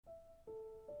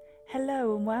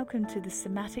Hello and welcome to the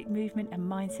Somatic Movement and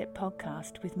Mindset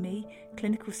podcast with me,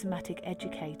 clinical somatic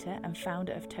educator and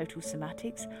founder of Total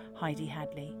Somatics, Heidi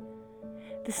Hadley.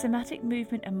 The Somatic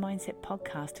Movement and Mindset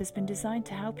podcast has been designed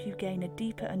to help you gain a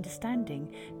deeper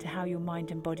understanding to how your mind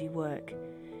and body work.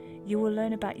 You will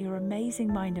learn about your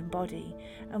amazing mind and body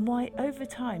and why over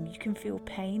time you can feel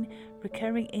pain,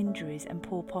 recurring injuries and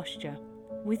poor posture.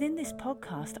 Within this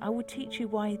podcast, I will teach you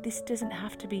why this doesn't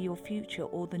have to be your future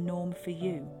or the norm for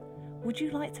you. Would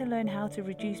you like to learn how to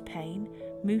reduce pain,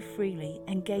 move freely,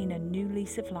 and gain a new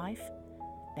lease of life?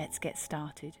 Let's get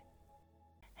started.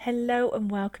 Hello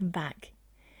and welcome back.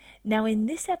 Now in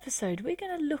this episode, we're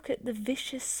going to look at the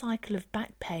vicious cycle of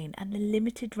back pain and the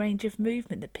limited range of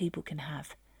movement that people can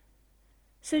have.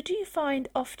 So do you find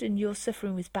often you're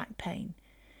suffering with back pain?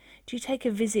 Do you take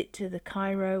a visit to the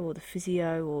chiro or the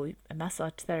physio or a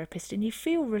massage therapist and you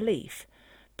feel relief,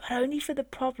 but only for the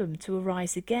problem to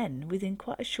arise again within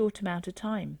quite a short amount of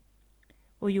time?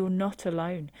 Well, you're not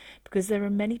alone, because there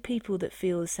are many people that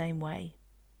feel the same way.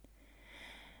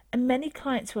 And many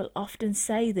clients will often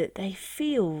say that they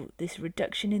feel this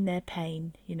reduction in their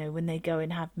pain, when they go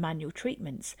and have manual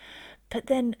treatments, but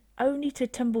then only to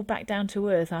tumble back down to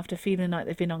earth after feeling like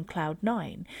they've been on cloud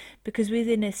nine, because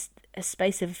within a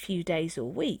space of a few days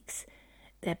or weeks,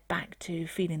 they're back to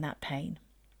feeling that pain.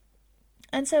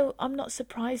 And so I'm not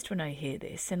surprised when I hear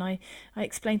this, and I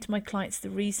explain to my clients the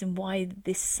reason why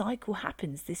this cycle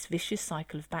happens, this vicious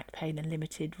cycle of back pain and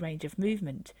limited range of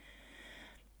movement.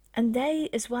 And they,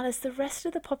 as well as the rest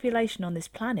of the population on this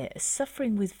planet, are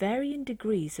suffering with varying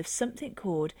degrees of something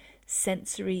called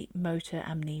sensory motor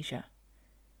amnesia.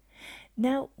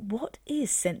 Now, what is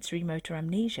sensory motor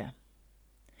amnesia?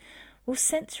 Well,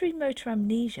 sensory motor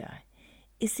amnesia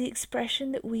is the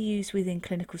expression that we use within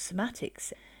clinical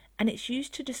somatics, and it's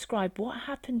used to describe what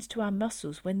happens to our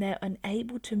muscles when they're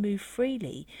unable to move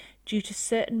freely due to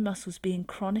certain muscles being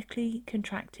chronically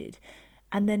contracted,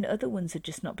 and then other ones are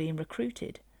just not being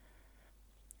recruited.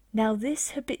 Now,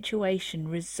 this habituation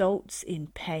results in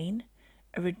pain,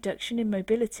 a reduction in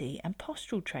mobility, and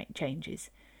postural changes.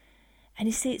 And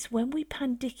you see, it's when we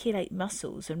pandiculate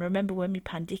muscles, and remember, when we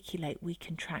pandiculate, we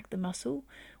contract the muscle,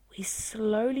 we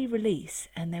slowly release,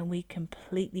 and then we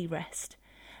completely rest.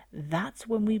 That's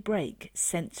when we break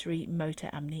sensory motor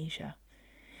amnesia,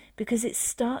 because it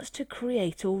starts to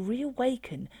create or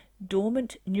reawaken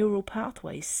dormant neural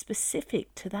pathways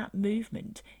specific to that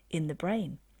movement in the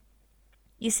brain.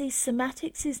 You see,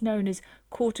 somatics is known as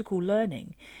cortical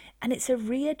learning, and it's a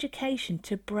re-education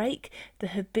to break the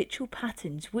habitual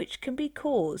patterns which can be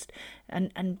caused,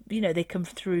 and they come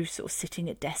through sort of sitting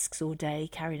at desks all day,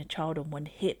 carrying a child on one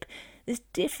hip. There's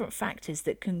different factors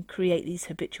that can create these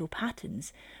habitual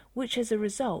patterns, which as a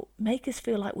result make us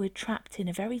feel like we're trapped in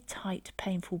a very tight,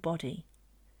 painful body.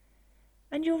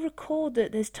 And you'll recall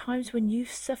that there's times when you've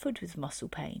suffered with muscle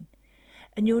pain,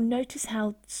 and you'll notice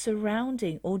how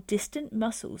surrounding or distant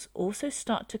muscles also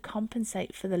start to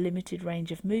compensate for the limited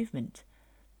range of movement.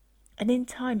 And in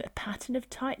time, a pattern of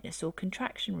tightness or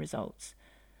contraction results.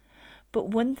 But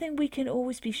one thing we can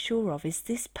always be sure of is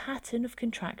this pattern of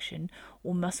contraction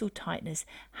or muscle tightness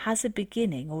has a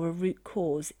beginning or a root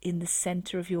cause in the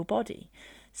center of your body,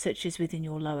 such as within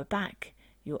your lower back,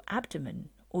 your abdomen,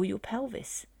 or your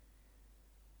pelvis.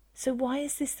 So why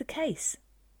is this the case?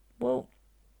 Well,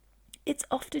 it's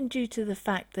often due to the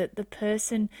fact that the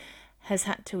person has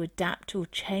had to adapt or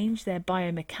change their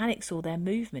biomechanics or their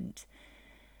movement.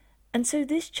 And so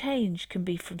this change can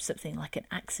be from something like an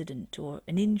accident or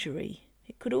an injury.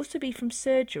 It could also be from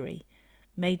surgery,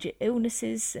 major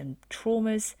illnesses and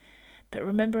traumas. But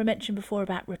remember, I mentioned before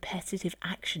about repetitive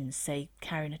actions, say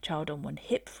carrying a child on one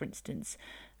hip, for instance,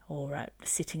 or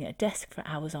sitting at a desk for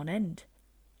hours on end.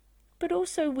 But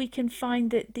also we can find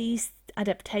that these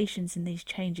adaptations and these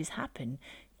changes happen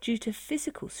due to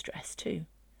physical stress too.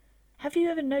 Have you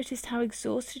ever noticed how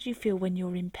exhausted you feel when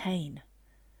you're in pain?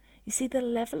 You see, the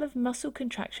level of muscle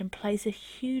contraction plays a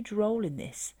huge role in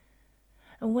this.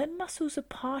 And when muscles are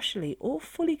partially or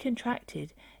fully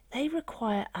contracted, they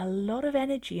require a lot of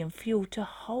energy and fuel to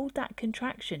hold that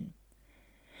contraction.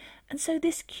 And so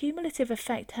this cumulative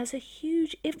effect has a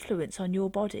huge influence on your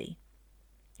body.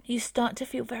 You start to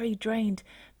feel very drained,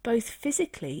 both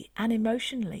physically and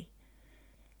emotionally.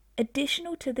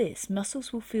 Additional to this,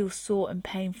 muscles will feel sore and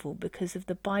painful because of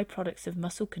the byproducts of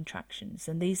muscle contractions,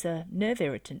 and these are nerve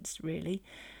irritants, really.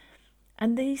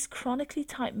 And these chronically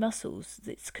tight muscles,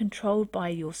 that's controlled by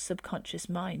your subconscious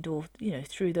mind or,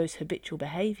 through those habitual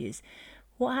behaviours,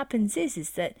 what happens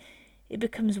is that it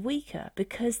becomes weaker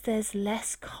because there's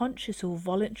less conscious or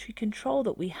voluntary control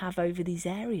that we have over these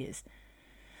areas.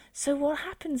 So what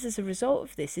happens as a result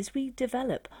of this is we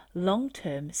develop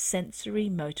long-term sensory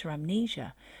motor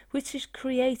amnesia, which is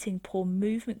creating poor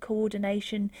movement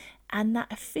coordination and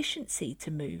that efficiency to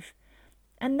move.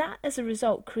 And that, as a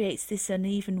result, creates this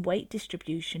uneven weight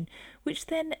distribution, which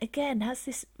then again has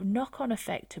this knock-on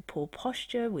effect to poor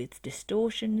posture with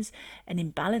distortions and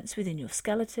imbalance within your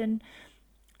skeleton.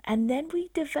 And then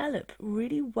we develop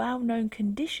really well-known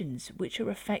conditions which are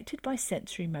affected by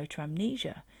sensory motor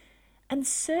amnesia. And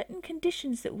certain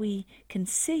conditions that we can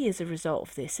see as a result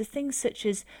of this are things such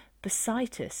as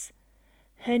bursitis,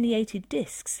 herniated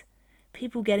discs,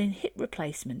 people getting hip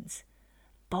replacements,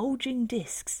 bulging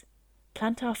discs,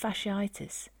 plantar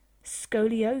fasciitis,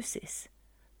 scoliosis,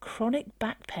 chronic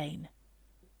back pain,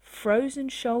 frozen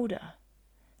shoulder,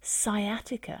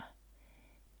 sciatica,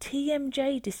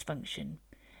 TMJ dysfunction,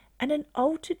 and an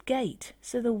altered gait,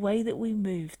 so the way that we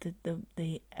move, the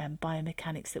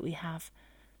biomechanics that we have.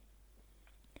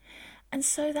 And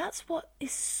so that's what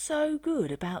is so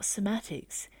good about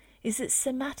somatics, is that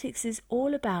somatics is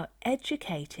all about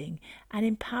educating and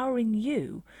empowering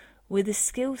you with a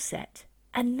skill set.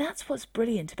 And that's what's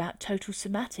brilliant about Total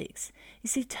Somatics. You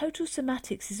see, Total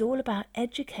Somatics is all about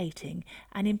educating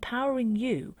and empowering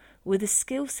you with a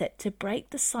skill set to break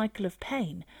the cycle of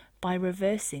pain by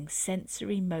reversing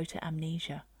sensory motor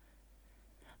amnesia.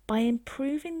 By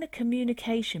improving the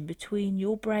communication between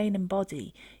your brain and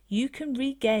body, you can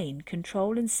regain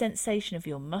control and sensation of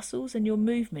your muscles and your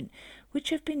movement,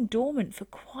 which have been dormant for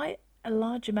quite a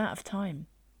large amount of time.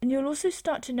 And you'll also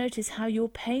start to notice how your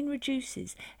pain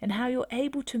reduces and how you're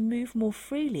able to move more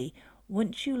freely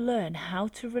once you learn how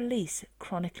to release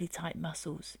chronically tight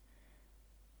muscles.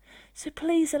 So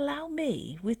please allow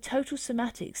me, with Total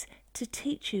Somatics, to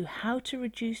teach you how to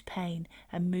reduce pain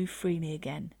and move freely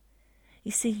again.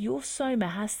 You see, your soma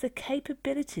has the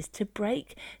capabilities to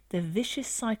break the vicious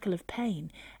cycle of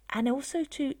pain and also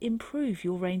to improve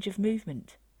your range of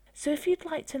movement. So if you'd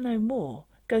like to know more,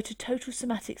 go to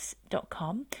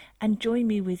totalsomatics.com and join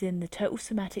me within the Total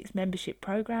Somatics membership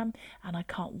program, and I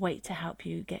can't wait to help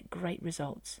you get great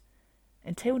results.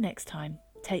 Until next time,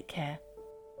 take care.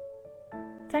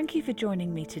 Thank you for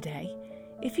joining me today.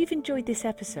 If you've enjoyed this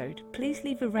episode, please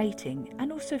leave a rating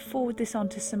and also forward this on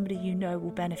to somebody you know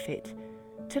will benefit.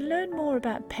 To learn more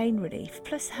about pain relief,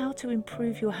 plus how to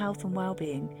improve your health and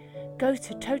well-being, go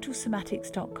to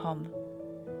totalsomatics.com.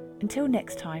 Until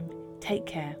next time, take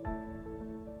care.